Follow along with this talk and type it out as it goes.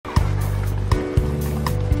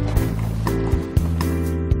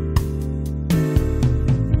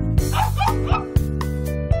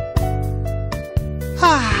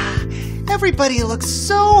Everybody looks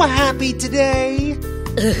so happy today.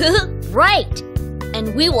 Right.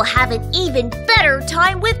 And we will have an even better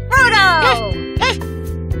time with Frodo.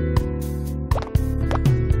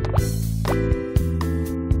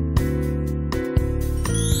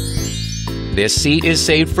 This seat is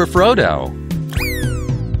saved for Frodo.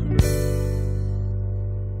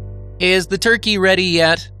 Is the turkey ready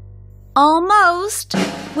yet? Almost.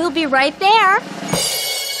 We'll be right there.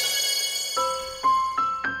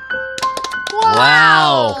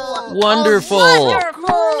 Wow! Wonderful!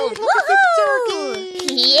 Wonderful! Woohoo!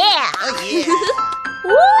 Yeah!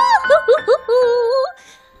 Woo-hoo-hoo-hoo.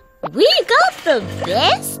 We got the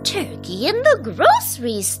best turkey in the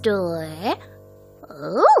grocery store.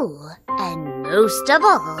 Oh, and most of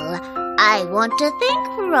all, I want to thank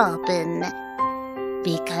Robin.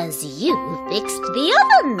 Because you fixed the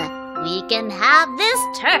oven, we can have this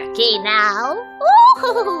turkey now.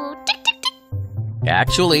 Ooh, tick, tick, tick.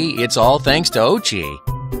 Actually, it's all thanks to Ochi.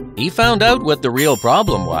 He found out what the real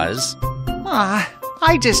problem was.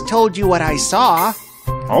 I just told you what I saw.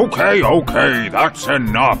 Okay, that's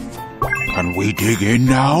enough. Can we dig in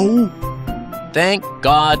now? Thank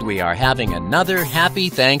God we are having another happy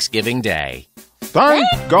Thanksgiving Day. Thank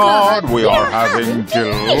God we are having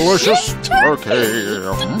delicious turkey.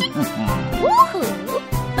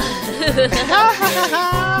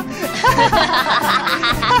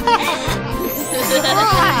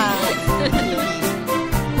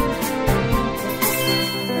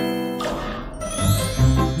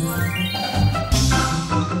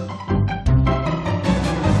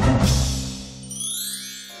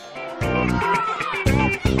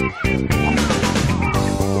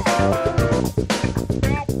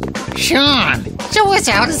 Sean, show us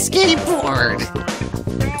how to skateboard.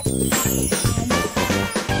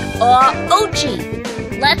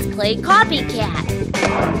 Ochi, let's play copycat.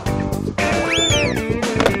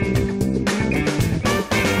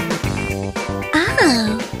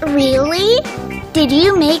 Oh, really? Did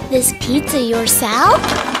you make this pizza yourself?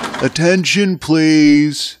 Attention,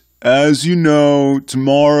 please. As you know,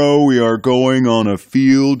 tomorrow we are going on a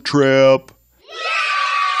field trip.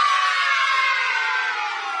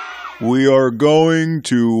 We are going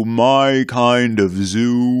to my kind of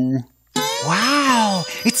zoo. Wow,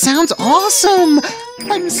 it sounds awesome.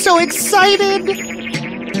 I'm so excited.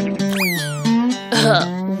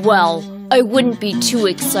 Well, I wouldn't be too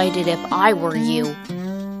excited if I were you.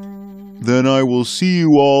 Then I will see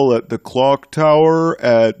you all at the clock tower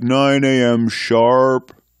at 9 a.m.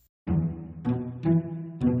 sharp.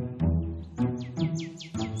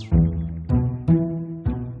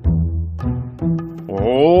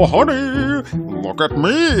 Oh, honey, look at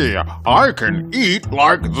me. I can eat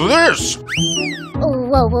like this.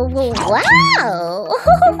 Whoa, wow!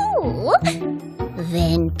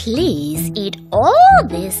 Then please eat all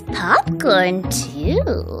this popcorn too.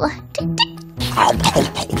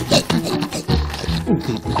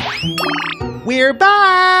 We're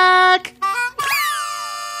back!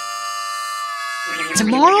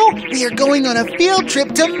 Tomorrow, we are going on a field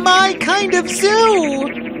trip to my kind of zoo.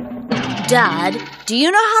 Dad, do you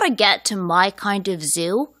know how to get to my kind of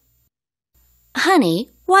zoo? Honey,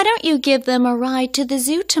 why don't you give them a ride to the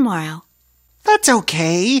zoo tomorrow? That's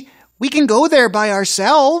okay. We can go there by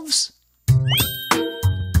ourselves.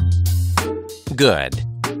 Good.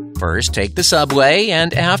 First, take the subway,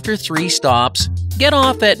 and after 3 stops, get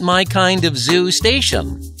off at my kind of zoo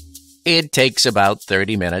station. It takes about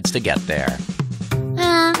 30 minutes to get there.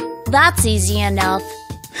 That's easy enough.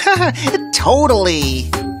 Totally.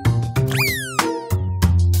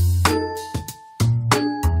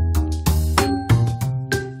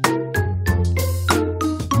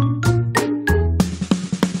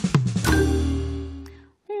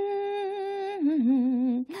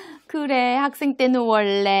 그래, 학생 때는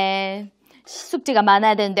원래 숙제가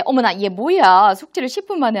많아야 되는데 어머나 얘 뭐야 숙제를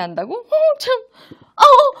 10분 만에 한다고? 참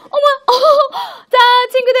자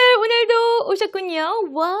친구들 오늘도 오셨군요.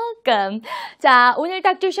 Welcome. 자 오늘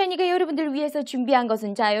닥터 샤니가 여러분들을 위해서 준비한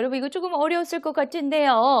것은 자 여러분 이거 조금 어려웠을 것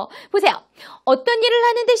같은데요. 보세요. 어떤 일을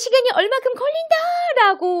하는데 시간이 얼마큼 걸린다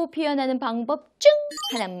라고 표현하는 방법 중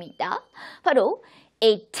하나입니다. 바로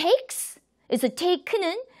it takes 그래서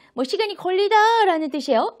take는 뭐 시간이 걸리다 라는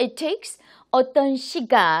뜻이에요. It takes 어떤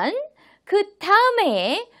시간 그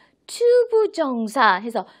다음에 to 부정사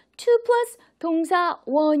해서 to plus 동사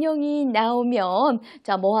원형이 나오면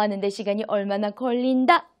자 뭐 하는데 시간이 얼마나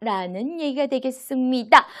걸린다 라는 얘기가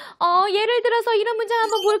되겠습니다. 예를 들어서 이런 문장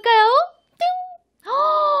한번 볼까요?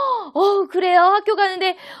 띵! 그래요. 학교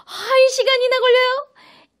가는데 1시간이나 걸려요.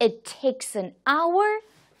 It takes an hour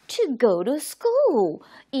to go to school.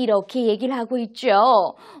 이렇게 얘기를 하고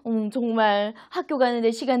있죠. 정말 학교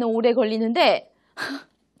가는데 시간은 오래 걸리는데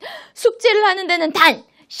숙제를 하는 데는 단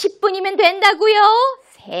 10분이면 된다고요?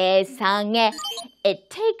 세상에. It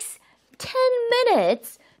takes 10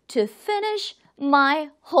 minutes to finish my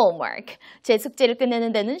homework. 제 숙제를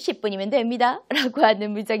끝내는 데는 10분이면 됩니다. 라고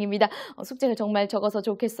하는 문장입니다. 숙제가 정말 적어서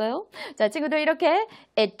좋겠어요? 자, 친구들 이렇게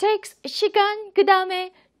it takes 시간 그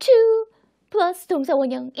다음에 to 플러스 동사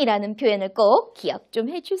원형이라는 표현을 꼭 기억 좀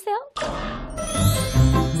해주세요.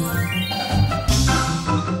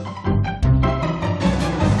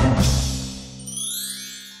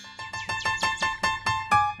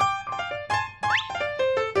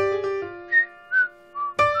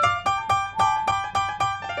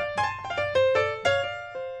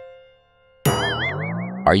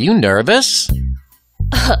 Are you nervous?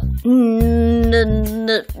 No.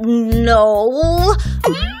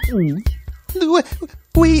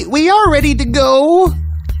 We are ready to go.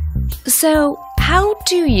 So, how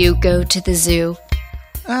do you go to the zoo?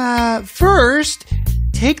 First,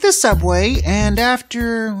 take the subway and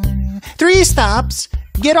after 3 stops,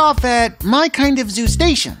 get off at my kind of zoo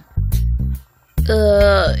station.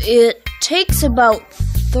 It takes about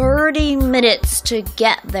 30 minutes to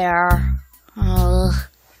get there.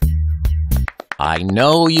 I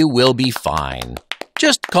know you will be fine.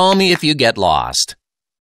 Just call me if you get lost.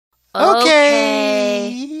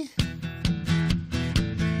 Okay.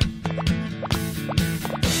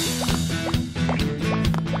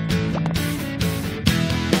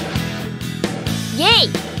 Yay!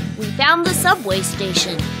 We found the subway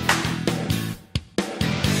station.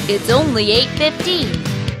 It's only 8:15.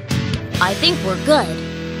 I think we're good.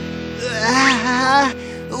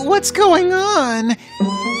 What's going on?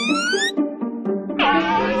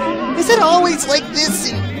 Is it always like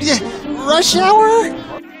this in rush hour?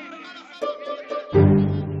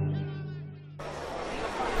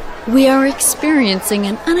 We are experiencing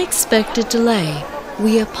an unexpected delay.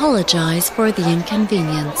 We apologize for the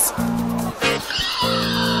inconvenience.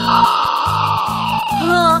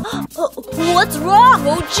 What's wrong,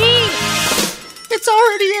 OG? It's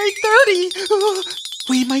already 8:30.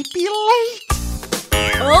 We might be late.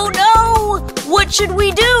 Oh no! What should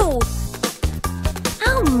we do?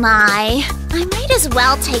 Oh my, I might as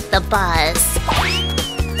well take the bus.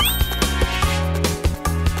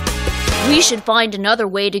 We should find another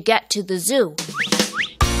way to get to the zoo.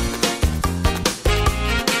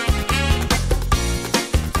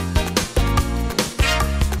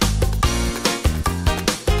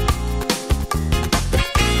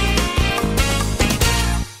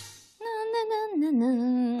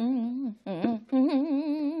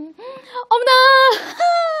 어머나!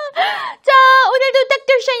 자, 오늘도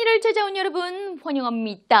닥터 샤니를 찾아온 여러분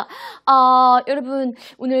환영합니다. 여러분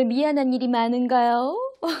오늘 미안한 일이 많은가요?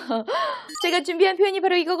 제가 준비한 표현이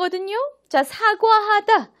바로 이거거든요. 자,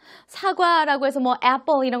 사과하다. 사과라고 해서 뭐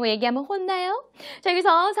애플 이런 거 얘기하면 혼나요? 자,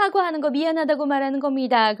 여기서 사과하는 거 미안하다고 말하는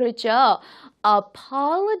겁니다. 그렇죠?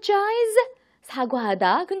 apologize,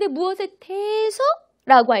 사과하다. 근데 무엇에 대해서?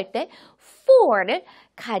 라고 할 때 for를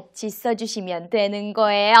같이 써주시면 되는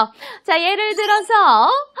거예요. 자, 예를 들어서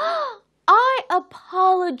I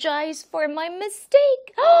apologize for my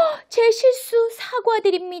mistake. 제 실수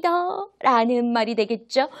사과드립니다. 라는 말이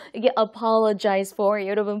되겠죠. 이게 apologize for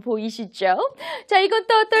여러분 보이시죠? 자, 이것도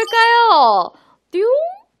어떨까요? 뿅!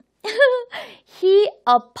 He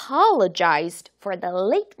apologized for the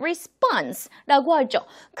late response 라고 하죠.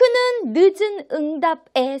 그는 늦은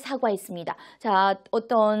응답에 사과했습니다. 자,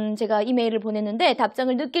 어떤 제가 이메일을 보냈는데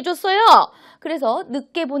답장을 늦게 줬어요. 그래서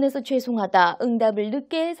늦게 보내서 죄송하다, 응답을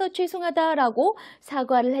늦게 해서 죄송하다 라고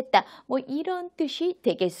사과를 했다. 뭐 이런 뜻이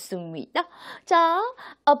되겠습니다. 자,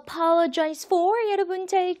 apologize for 여러분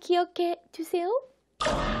잘 기억해 두세요.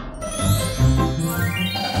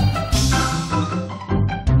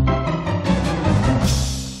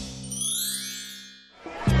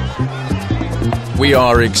 We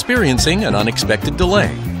are experiencing an unexpected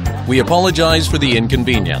delay. We apologize for the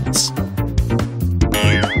inconvenience.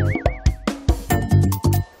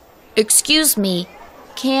 Excuse me,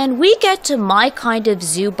 can we get to my kind of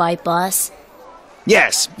zoo by bus?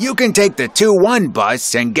 Yes, you can take the 2-1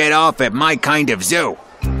 bus and get off at my kind of zoo.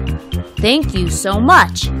 Thank you so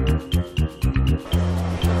much.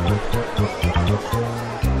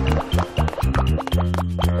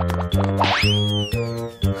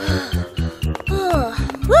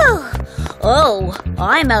 Oh,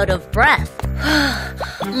 I'm out of breath.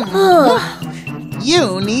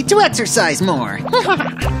 You need to exercise more.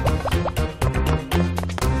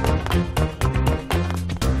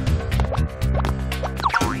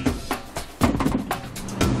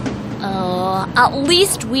 At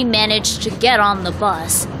least we managed to get on the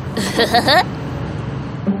bus.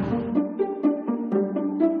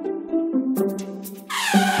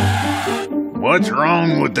 What's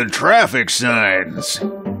wrong with the traffic signs?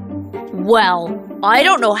 Well, I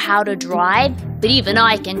don't know how to drive, but even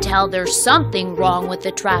I can tell there's something wrong with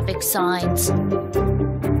the traffic signs.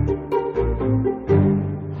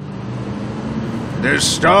 This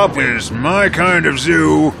stop is my kind of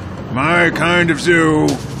zoo. My kind of zoo.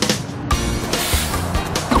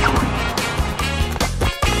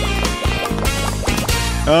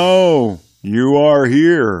 Oh, you are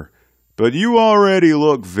here. But you already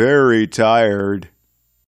look very tired.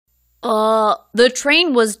 The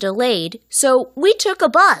train was delayed, so we took a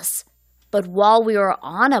bus. But while we were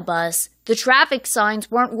on a bus, the traffic signs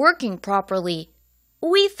weren't working properly.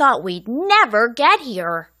 We thought we'd never get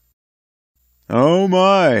here. Oh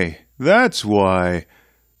my, that's why.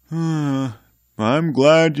 I'm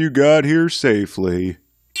glad you got here safely.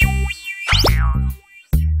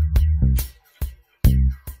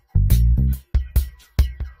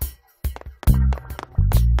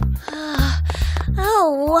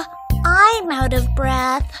 Oh, I'm out of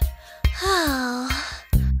breath.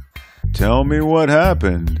 Tell me what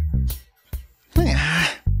happened.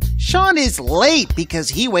 Sean is late because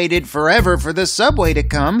he waited forever for the subway to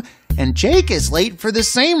come, and Jake is late for the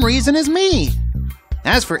same reason as me.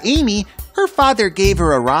 As for Amy, her father gave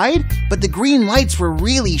her a ride, but the green lights were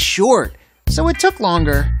really short, so it took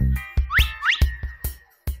longer.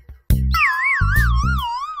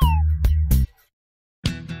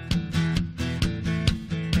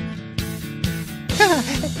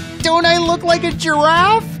 Don't I look like a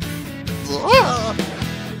giraffe? Ugh.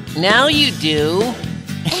 Now you do.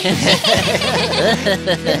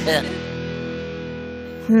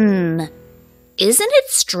 Isn't it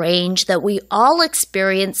strange that we all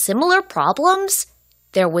experience similar problems?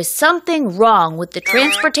 There was something wrong with the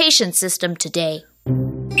transportation system today.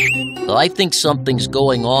 I think something's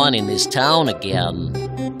going on in this town again.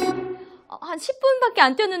 한 10분밖에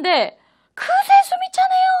안 뛰었는데 그새 숨이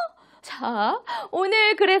차네요. 자,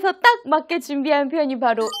 오늘 그래서 딱 맞게 준비한 표현이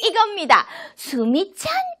바로 이겁니다. 숨이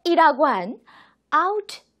찬이라고 한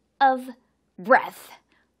out of breath.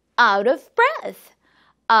 out of breath.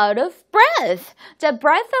 out of breath. 자,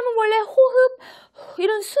 breath 하면 원래 호흡,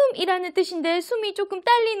 이런 숨이라는 뜻인데 숨이 조금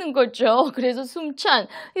딸리는 거죠. 그래서 숨찬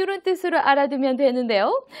이런 뜻으로 알아두면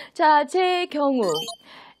되는데요. 자, 제 경우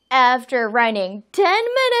After running 10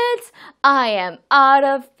 minutes, I am out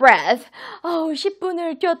of breath.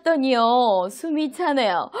 10분을 뛰었더니요, 숨이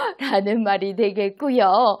차네요. 라는 말이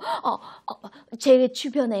되겠고요. 제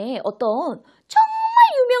주변에 어떤 정말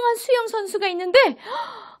유명한 수영 선수가 있는데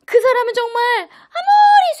그 사람은 정말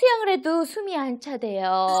아무리 수영을 해도 숨이 안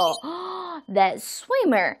차대요. That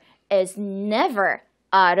swimmer is never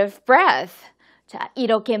out of breath. 자,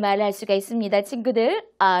 이렇게 말할 수가 있습니다, 친구들.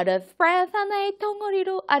 Out of breath 하나의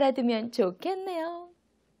덩어리로 알아두면 좋겠네요.